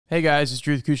Hey guys, it's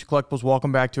Drew with Kusha Collectibles.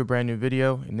 Welcome back to a brand new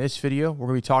video. In this video, we're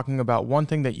going to be talking about one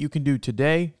thing that you can do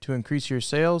today to increase your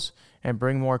sales and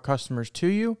bring more customers to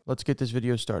you. Let's get this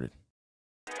video started.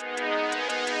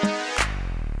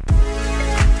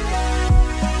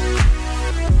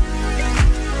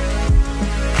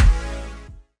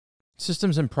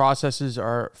 Systems and processes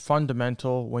are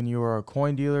fundamental when you are a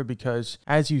coin dealer because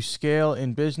as you scale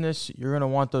in business, you're going to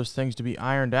want those things to be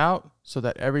ironed out so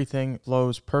that everything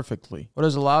flows perfectly. What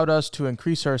has allowed us to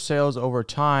increase our sales over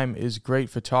time is great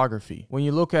photography. When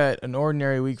you look at an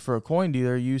ordinary week for a coin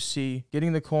dealer, you see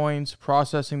getting the coins,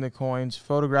 processing the coins,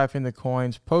 photographing the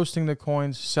coins, posting the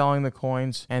coins, selling the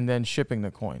coins, and then shipping the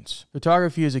coins.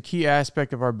 Photography is a key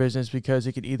aspect of our business because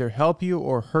it can either help you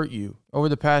or hurt you. Over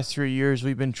the past 3 years,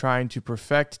 we've been trying to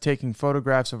perfect taking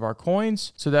photographs of our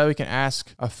coins so that we can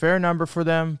ask a fair number for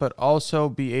them, but also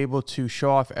be able to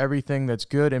show off everything that's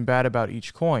good and bad about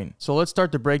each coin. So let's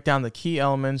start to break down the key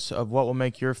elements of what will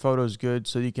make your photos good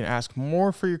so you can ask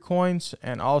more for your coins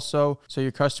and also so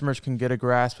your customers can get a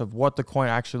grasp of what the coin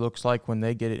actually looks like when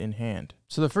they get it in hand.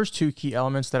 So the first two key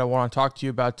elements that I want to talk to you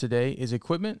about today is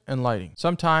equipment and lighting.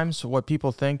 Sometimes what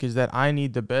people think is that I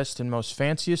need the best and most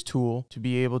fanciest tool to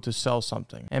be able to sell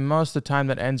something. And most of the time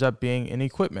that ends up being in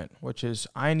equipment, which is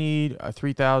I need a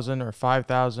 $3,000 or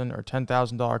 $5,000 or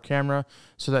 $10,000 camera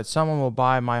so that someone will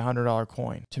buy my $100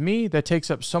 coin. To me, that takes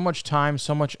up so much time,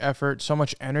 so much effort, so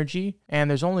much energy, and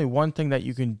there's only one thing that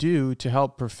you can do to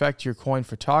help perfect your coin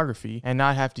photography and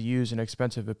not have to use an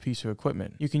expensive piece of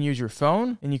equipment. You can use your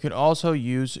phone, and you can also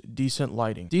use decent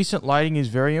lighting. Decent lighting is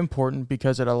very important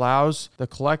because it allows the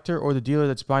collector or the dealer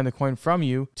that's buying the coin from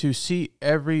you to see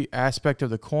every aspect of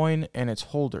the coin and its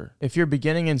holder. If you're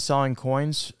beginning in selling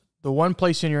coins, the one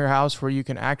place in your house where you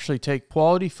can actually take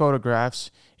quality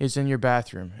photographs is in your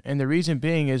bathroom. And the reason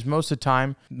being is most of the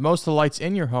time, most of the lights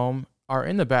in your home are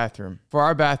in the bathroom. For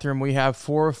our bathroom, we have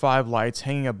 4 or 5 lights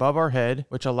hanging above our head,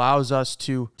 which allows us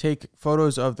to take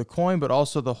photos of the coin, but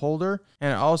also the holder.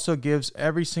 And it also gives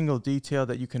every single detail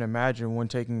that you can imagine when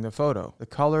taking the photo. The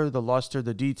color, the luster,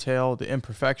 the detail, the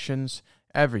imperfections,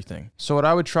 everything. So what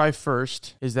I would try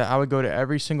first is that I would go to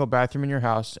every single bathroom in your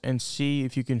house and see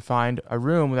if you can find a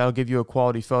room that'll give you a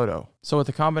quality photo. So with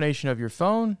the combination of your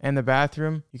phone and the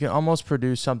bathroom, you can almost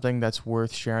produce something that's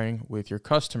worth sharing with your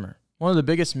customer. One of the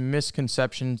biggest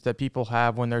misconceptions that people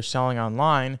have when they're selling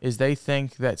online is they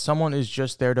think that someone is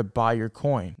just there to buy your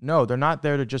coin. No, they're not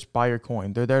there to just buy your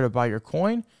coin. They're there to buy your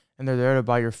coin and they're there to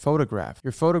buy your photograph.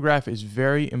 Your photograph is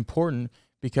very important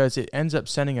because it ends up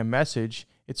sending a message.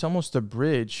 It's almost a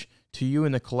bridge to you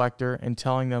and the collector and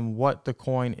telling them what the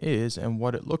coin is and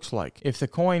what it looks like. If the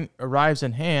coin arrives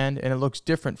in hand and it looks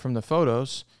different from the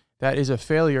photos, that is a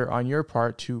failure on your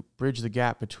part to bridge the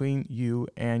gap between you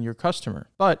and your customer.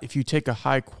 But if you take a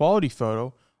high quality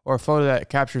photo or a photo that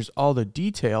captures all the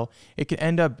detail, it can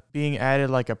end up being added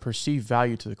like a perceived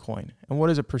value to the coin. And what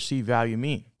does a perceived value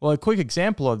mean? Well, a quick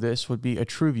example of this would be a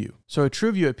TrueView. So a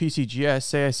TrueView at PCGS,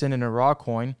 say I send in a raw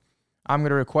coin, I'm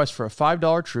going to request for a $5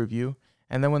 TrueView.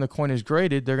 And then when the coin is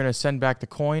graded, they're going to send back the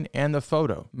coin and the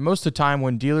photo. Most of the time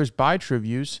when dealers buy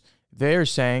TrueViews, they're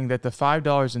saying that the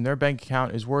 $5 in their bank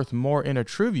account is worth more in a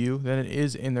TrueView than it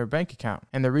is in their bank account.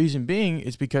 And the reason being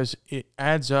is because it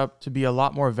adds up to be a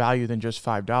lot more value than just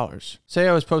 $5. Say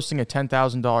I was posting a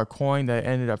 $10,000 coin that I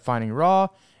ended up finding raw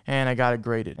and I got it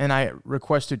graded and I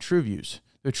requested TrueViews.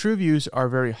 The TrueViews are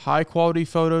very high quality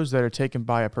photos that are taken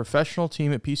by a professional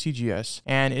team at PCGS,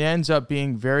 and it ends up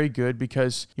being very good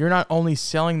because you're not only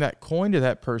selling that coin to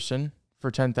that person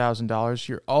for $10,000,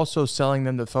 you're also selling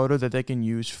them the photo that they can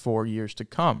use for years to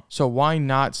come. So why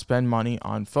not spend money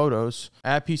on photos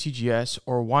at PCGS,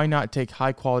 or why not take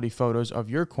high quality photos of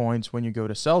your coins when you go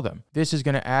to sell them? This is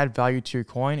going to add value to your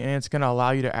coin and it's going to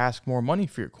allow you to ask more money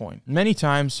for your coin. Many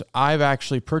times I've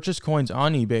actually purchased coins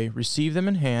on eBay, received them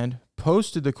in hand,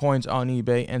 posted the coins on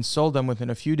eBay and sold them within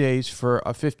a few days for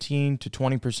a 15 to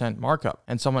 20% markup.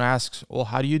 And someone asks, well,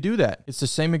 how do you do that? It's the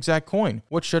same exact coin.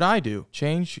 What should I do?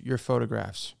 Change your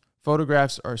photographs.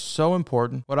 Photographs are so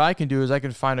important. What I can do is I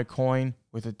can find a coin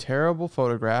with a terrible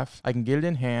photograph, I can get it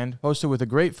in hand, post it with a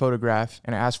great photograph,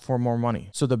 and ask for more money.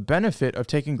 So the benefit of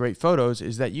taking great photos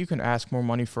is that you can ask more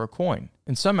money for a coin.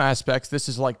 In some aspects, this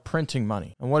is like printing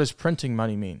money. And what does printing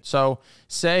money mean? So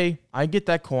say I get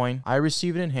that coin, I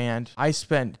receive it in hand, I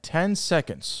spend 10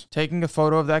 seconds taking a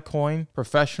photo of that coin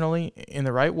professionally in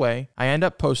the right way, I end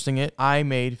up posting it, I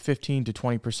made 15 to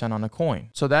 20% on a coin.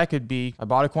 So that could be, I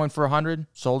bought a coin for 100,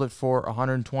 sold it for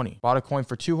 120. Bought a coin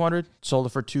for 200, sold it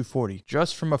for 240.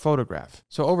 just from a photograph.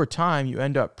 So over time, you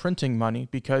end up printing money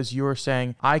because you're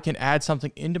saying, I can add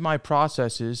something into my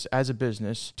processes as a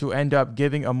business to end up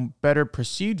giving a better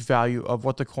perceived value of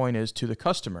what the coin is to the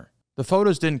customer. The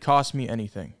photos didn't cost me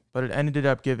anything, but it ended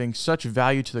up giving such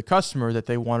value to the customer that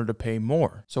they wanted to pay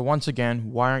more. So once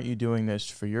again, why aren't you doing this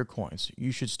for your coins?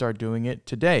 You should start doing it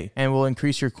today, and will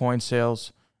increase your coin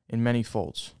sales in many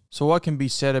folds. So what can be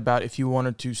said about if you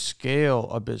wanted to scale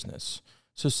a business?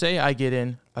 So say I get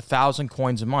in 1,000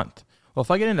 coins a month. Well, if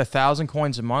I get in 1,000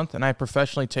 coins a month and I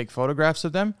professionally take photographs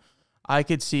of them, I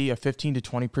could see a 15 to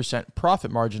 20% profit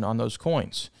margin on those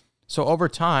coins. So over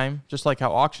time, just like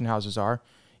how auction houses are,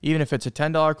 even if it's a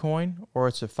 $10 coin or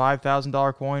it's a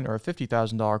 $5,000 coin or a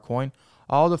 $50,000 coin,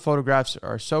 all the photographs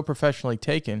are so professionally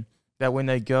taken that when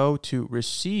they go to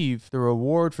receive the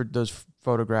reward for those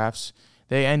photographs,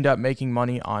 they end up making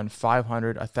money on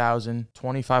 500, 1,000,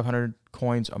 2,500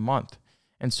 coins a month.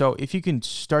 And so if you can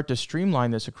start to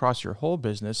streamline this across your whole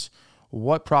business,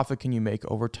 what profit can you make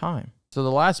over time? So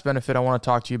the last benefit I want to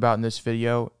talk to you about in this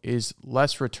video is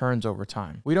less returns over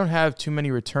time. We don't have too many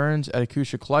returns at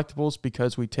Akusha Collectibles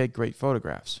because we take great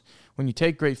photographs. When you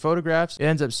take great photographs, it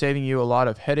ends up saving you a lot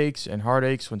of headaches and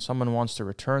heartaches when someone wants to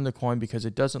return the coin because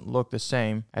it doesn't look the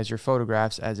same as your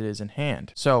photographs as it is in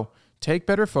hand. So take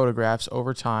better photographs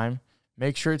over time.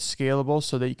 Make sure it's scalable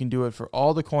so that you can do it for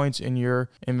all the coins in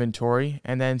your inventory,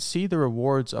 and then see the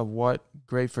rewards of what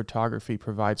great photography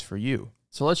provides for you.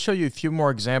 So let's show you a few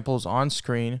more examples on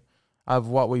screen of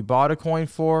what we bought a coin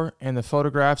for and the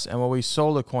photographs, and what we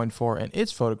sold a coin for and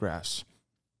its photographs.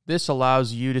 This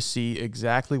allows you to see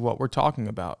exactly what we're talking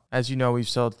about. As you know, we've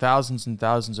sold thousands and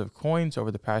thousands of coins over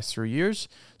the past 3 years,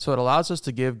 so it allows us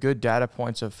to give good data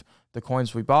points of the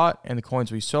coins we bought and the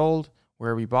coins we sold,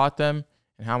 where we bought them,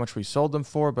 and how much we sold them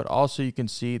for, but also you can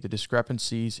see the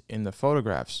discrepancies in the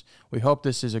photographs. We hope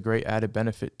this is a great added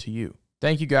benefit to you.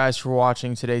 Thank you guys for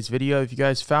watching today's video. If you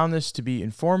guys found this to be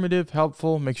informative,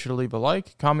 helpful, make sure to leave a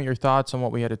like, comment your thoughts on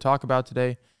what we had to talk about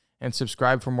today, and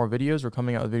subscribe for more videos. We're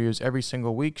coming out with videos every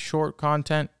single week, short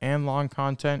content and long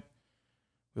content.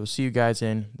 We'll see you guys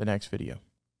in the next video.